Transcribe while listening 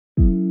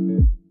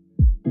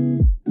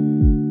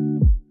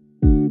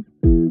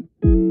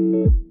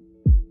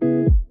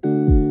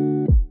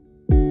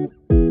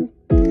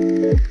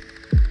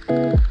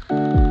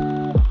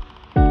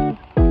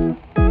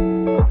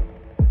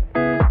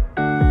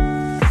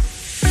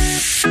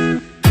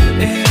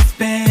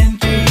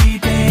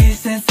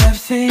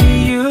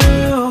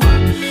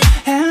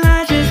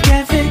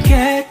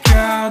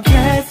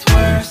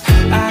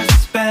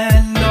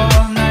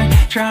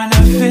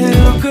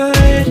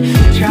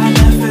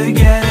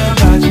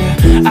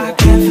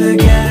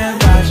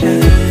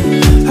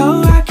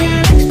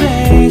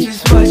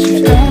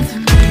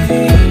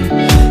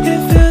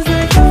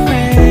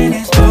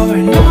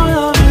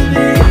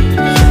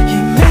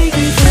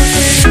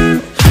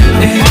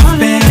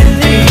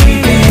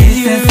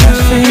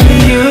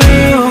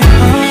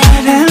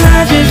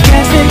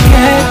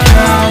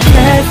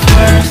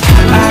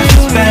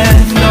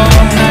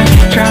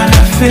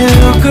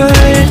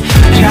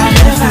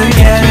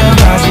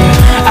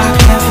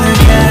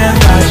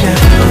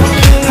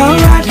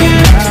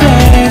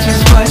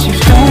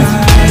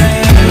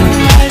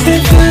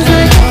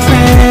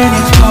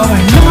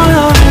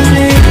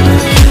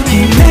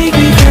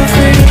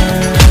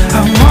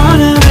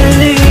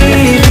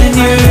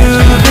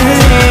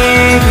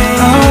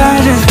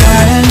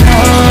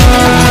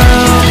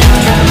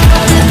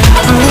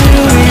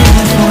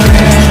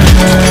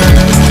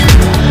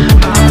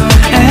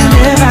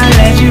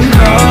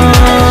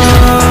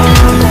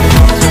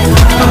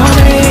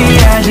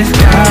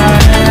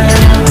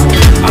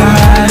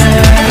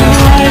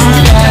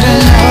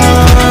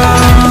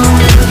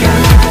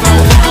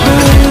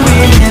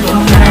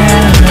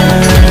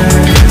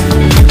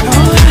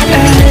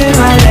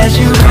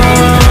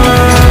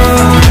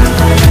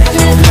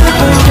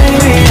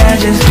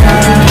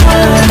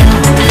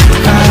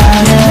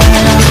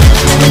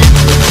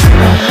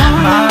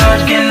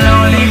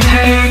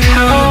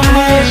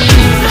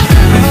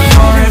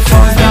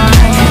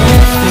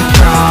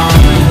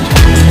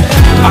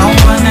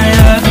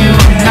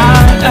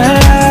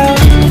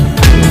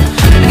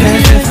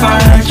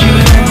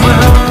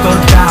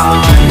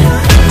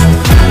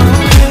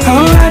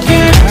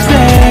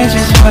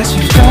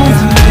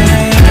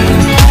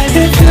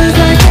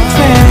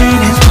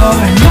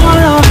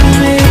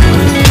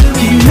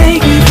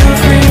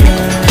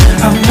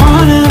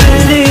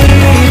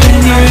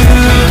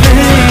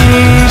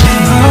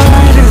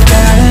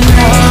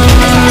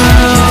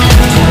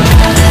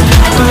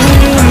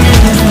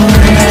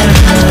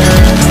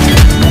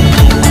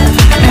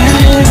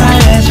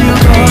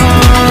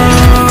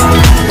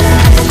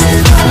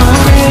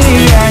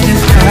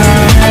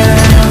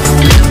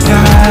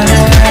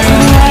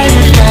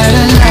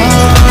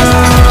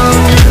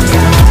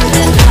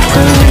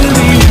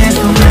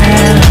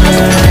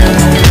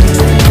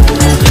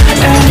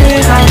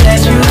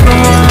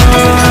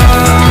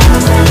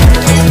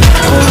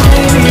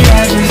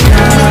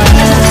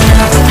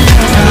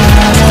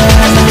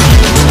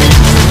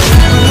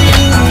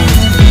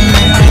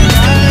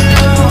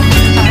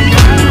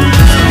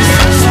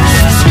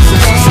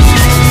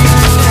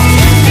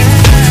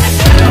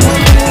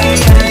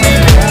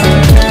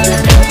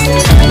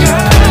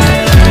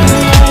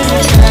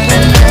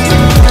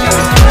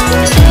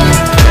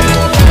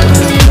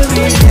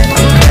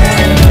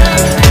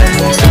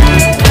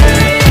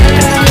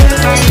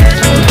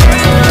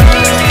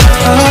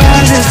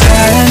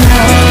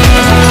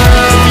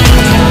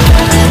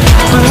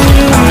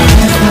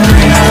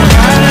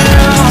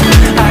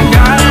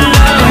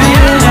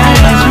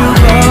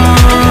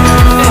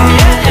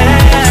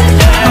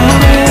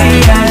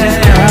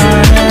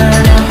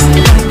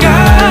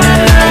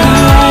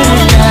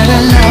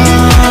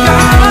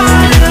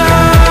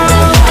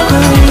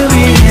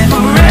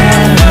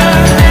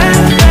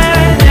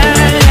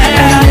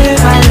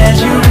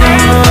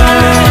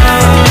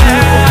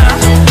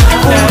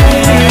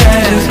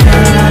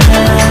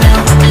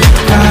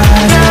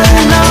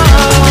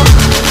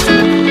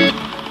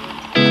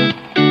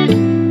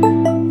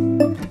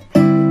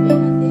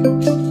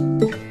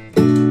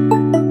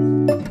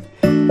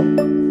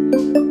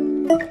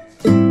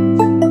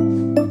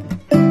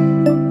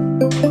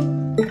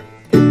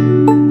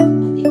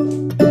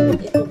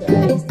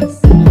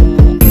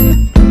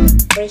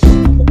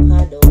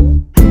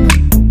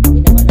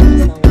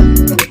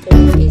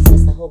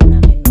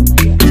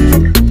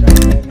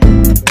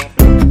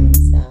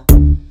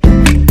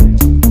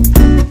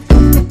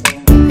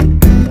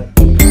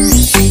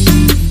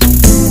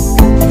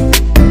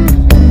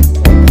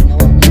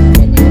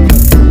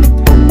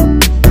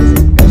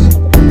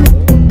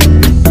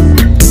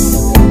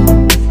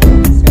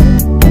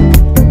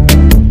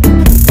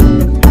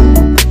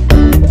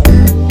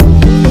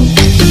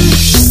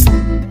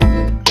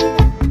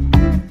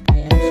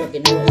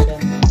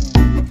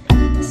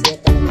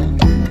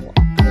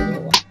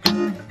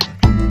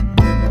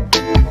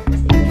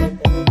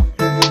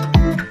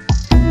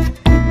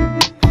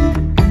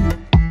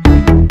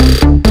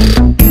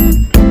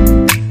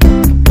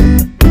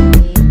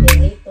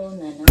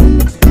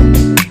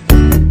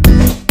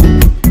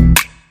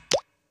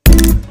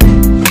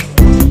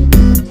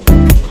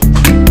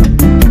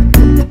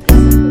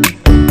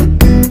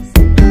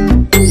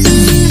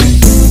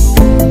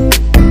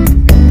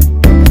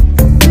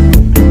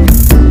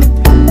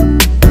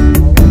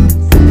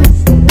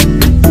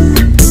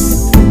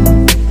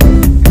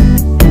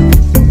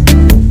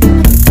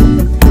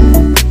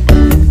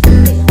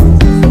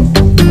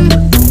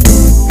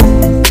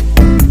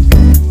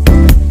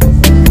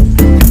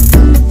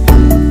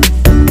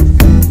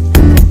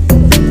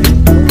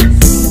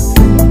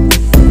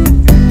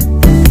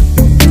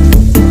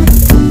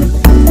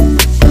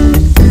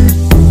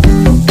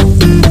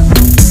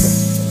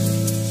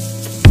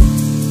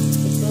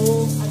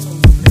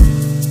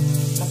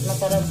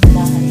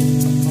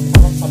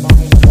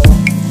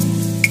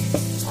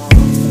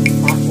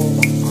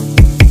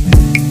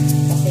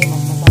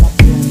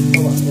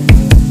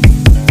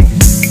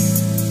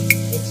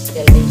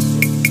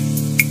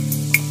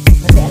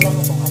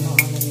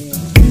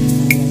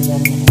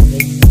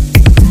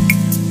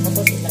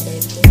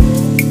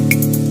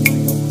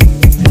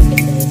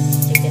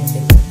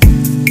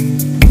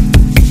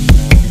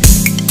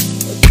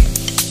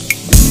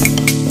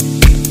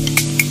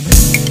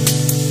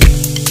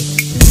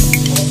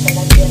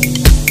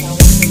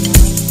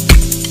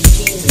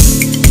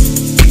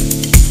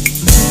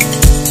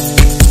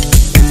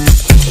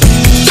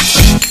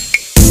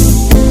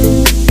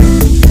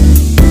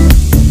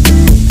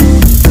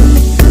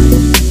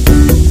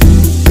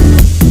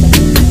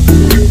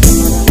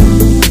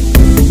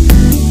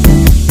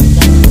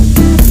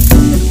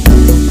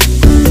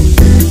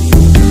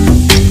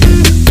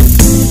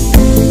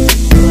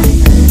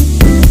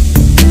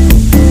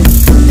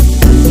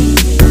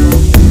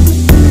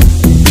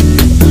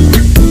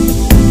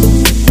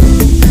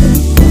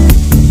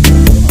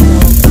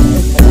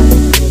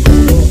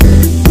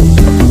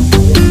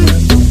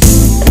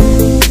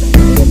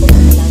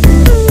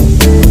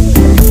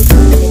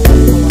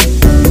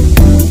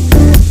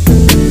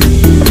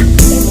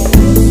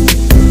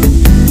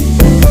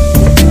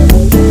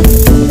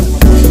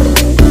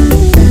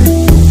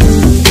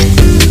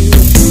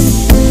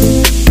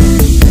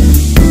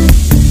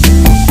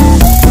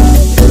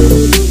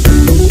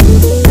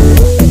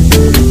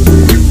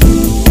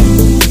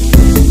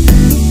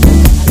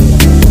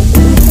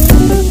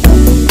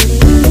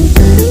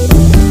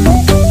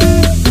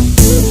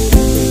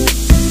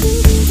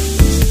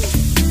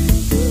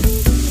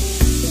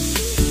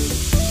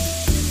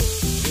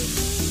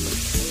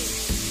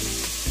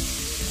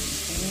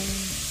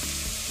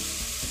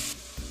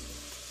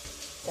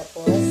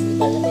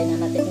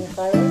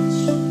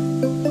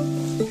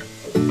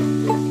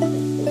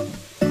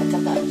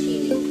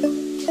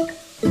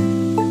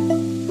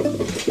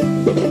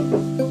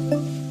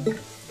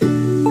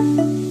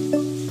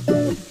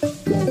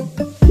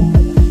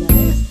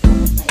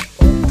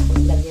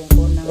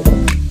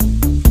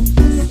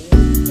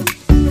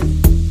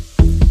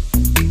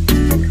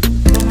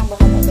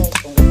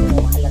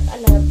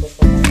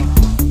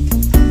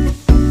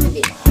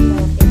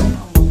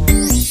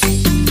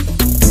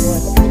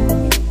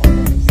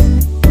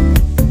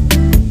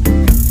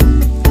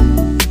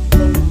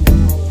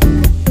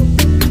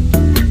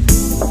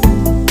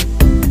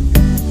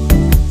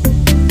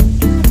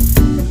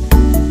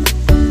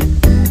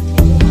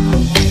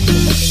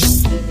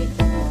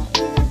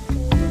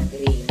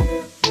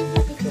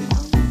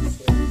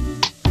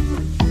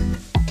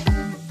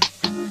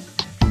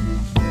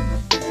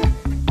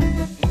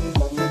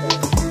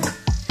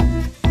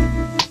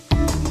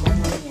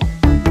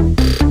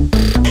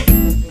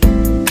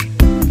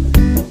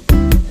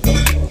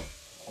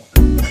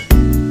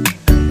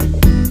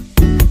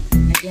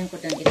Lalagyan ko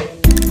ng ito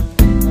ng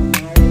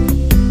tamari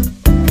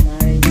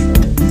sauce.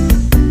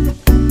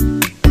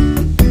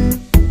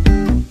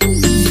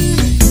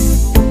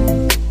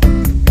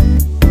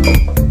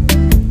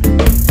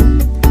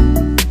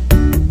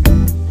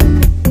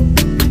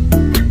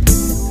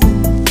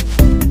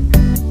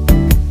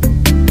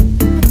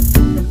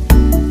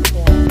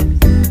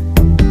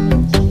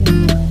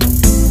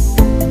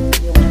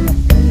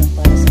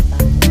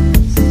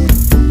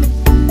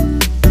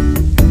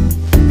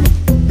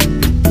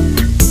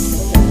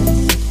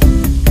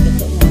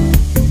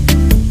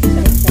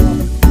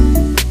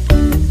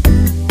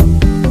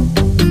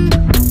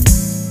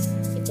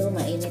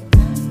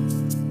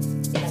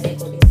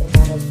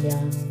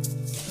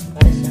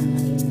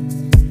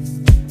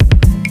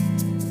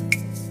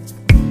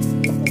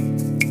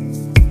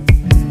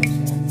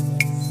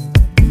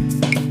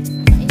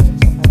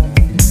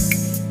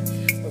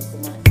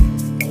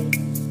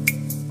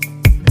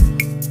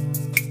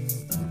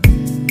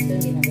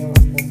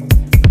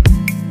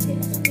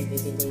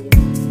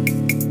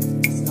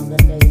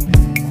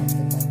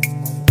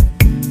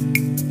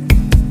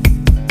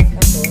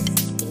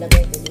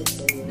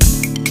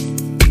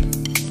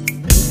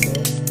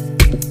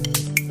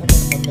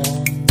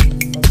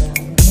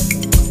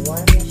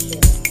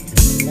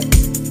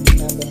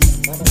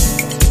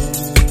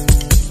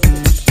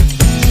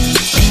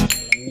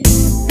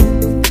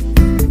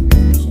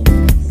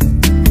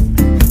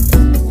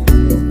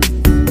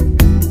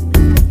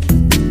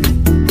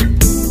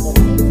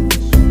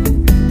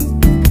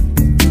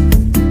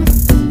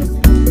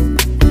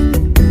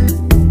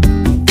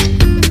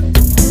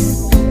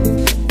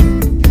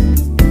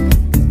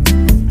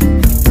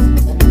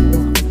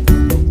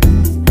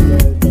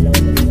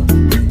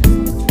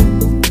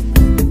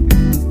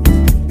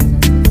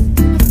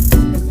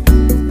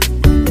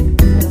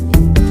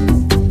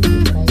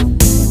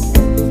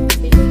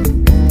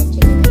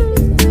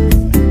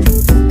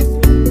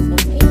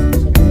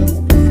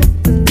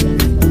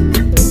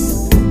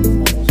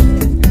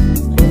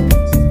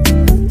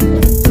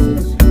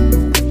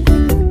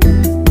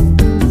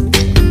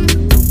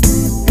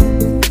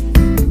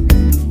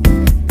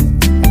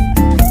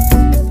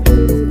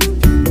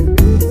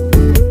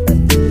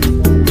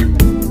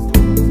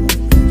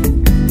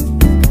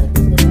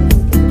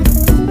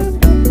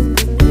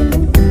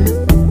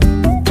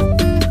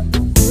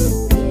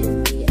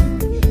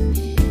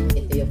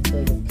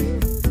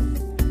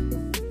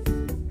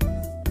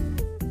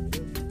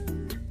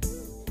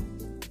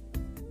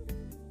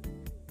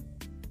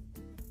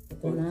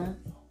 Ito na.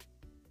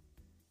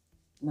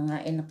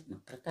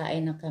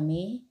 Kakain na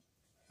kami.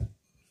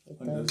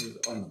 Ito. Und das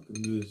ist auch noch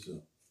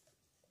Gemüse.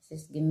 Das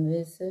ist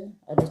Gemüse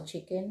oder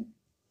Chicken.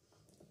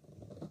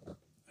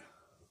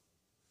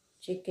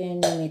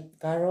 Chicken with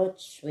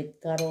carrots,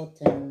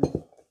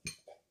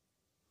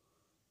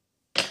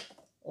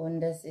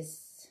 und das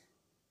ist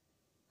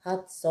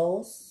Hot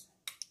Sauce.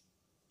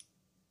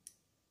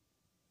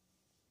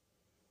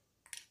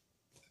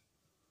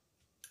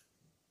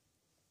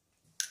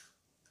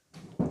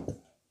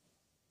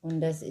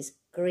 Und das ist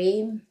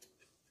Cream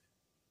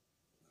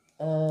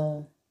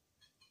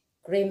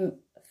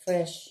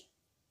fresh.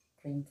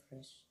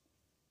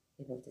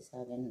 Ich wollte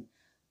sagen,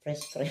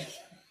 fresh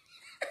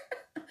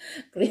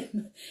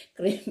cream.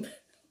 cream.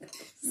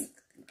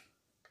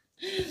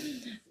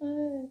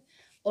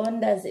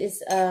 Und das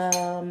ist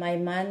my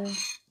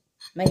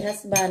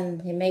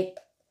husband, he make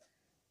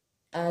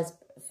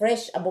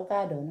fresh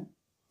avocado, no?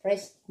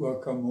 Fresh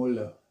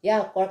Guacamole.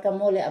 Ja,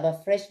 Guacamole, aber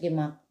fresh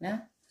gemacht,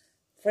 ne?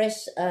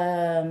 Fresh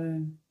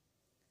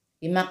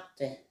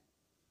gemachte.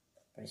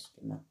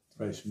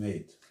 Fresh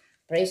made.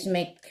 Fresh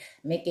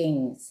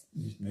makings.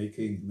 Nicht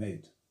making,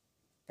 made.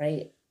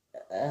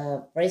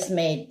 Fresh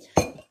made.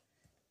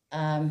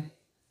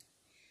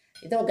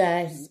 Ito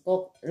guys,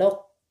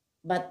 look,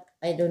 but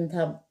I don't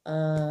have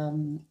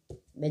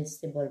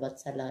vegetable but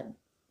salad.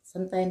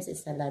 Sometimes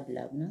it's salad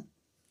love, no?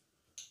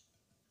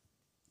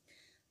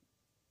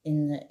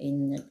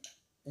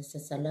 There's a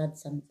salad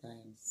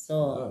sometimes.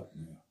 So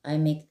I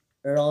make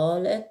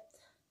roll it.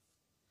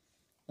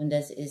 And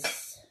this is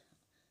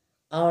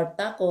our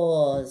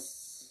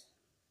tacos.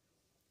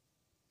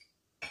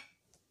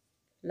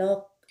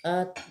 Look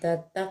at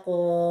the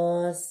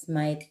tacos.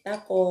 My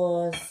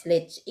tacos.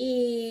 Let's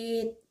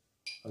eat.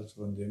 Als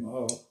von dem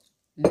auch.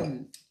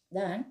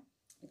 Dann,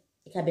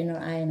 ich habe nur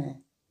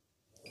eine.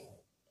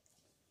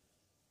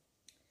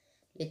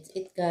 Let's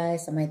eat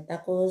guys. My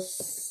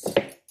tacos.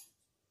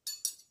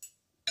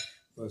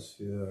 Was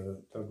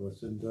für Tacos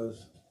sind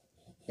das?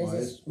 Das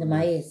ist der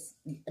Mais.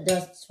 Da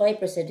ist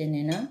 2%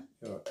 drin, ne?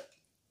 Ja.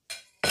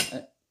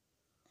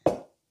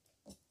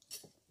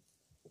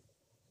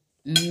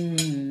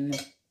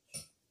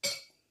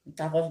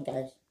 Tacos,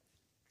 guys.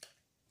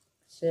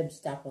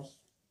 Sibs tacos.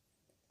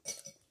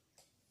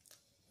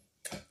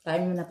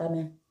 Kain muna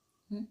kami.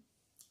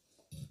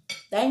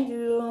 Thank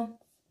you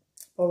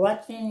for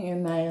watching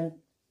in my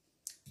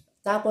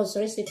tacos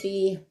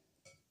recipe.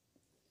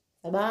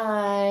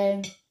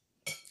 Bye-bye.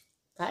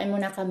 Kain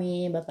muna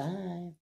kami. Bye-bye.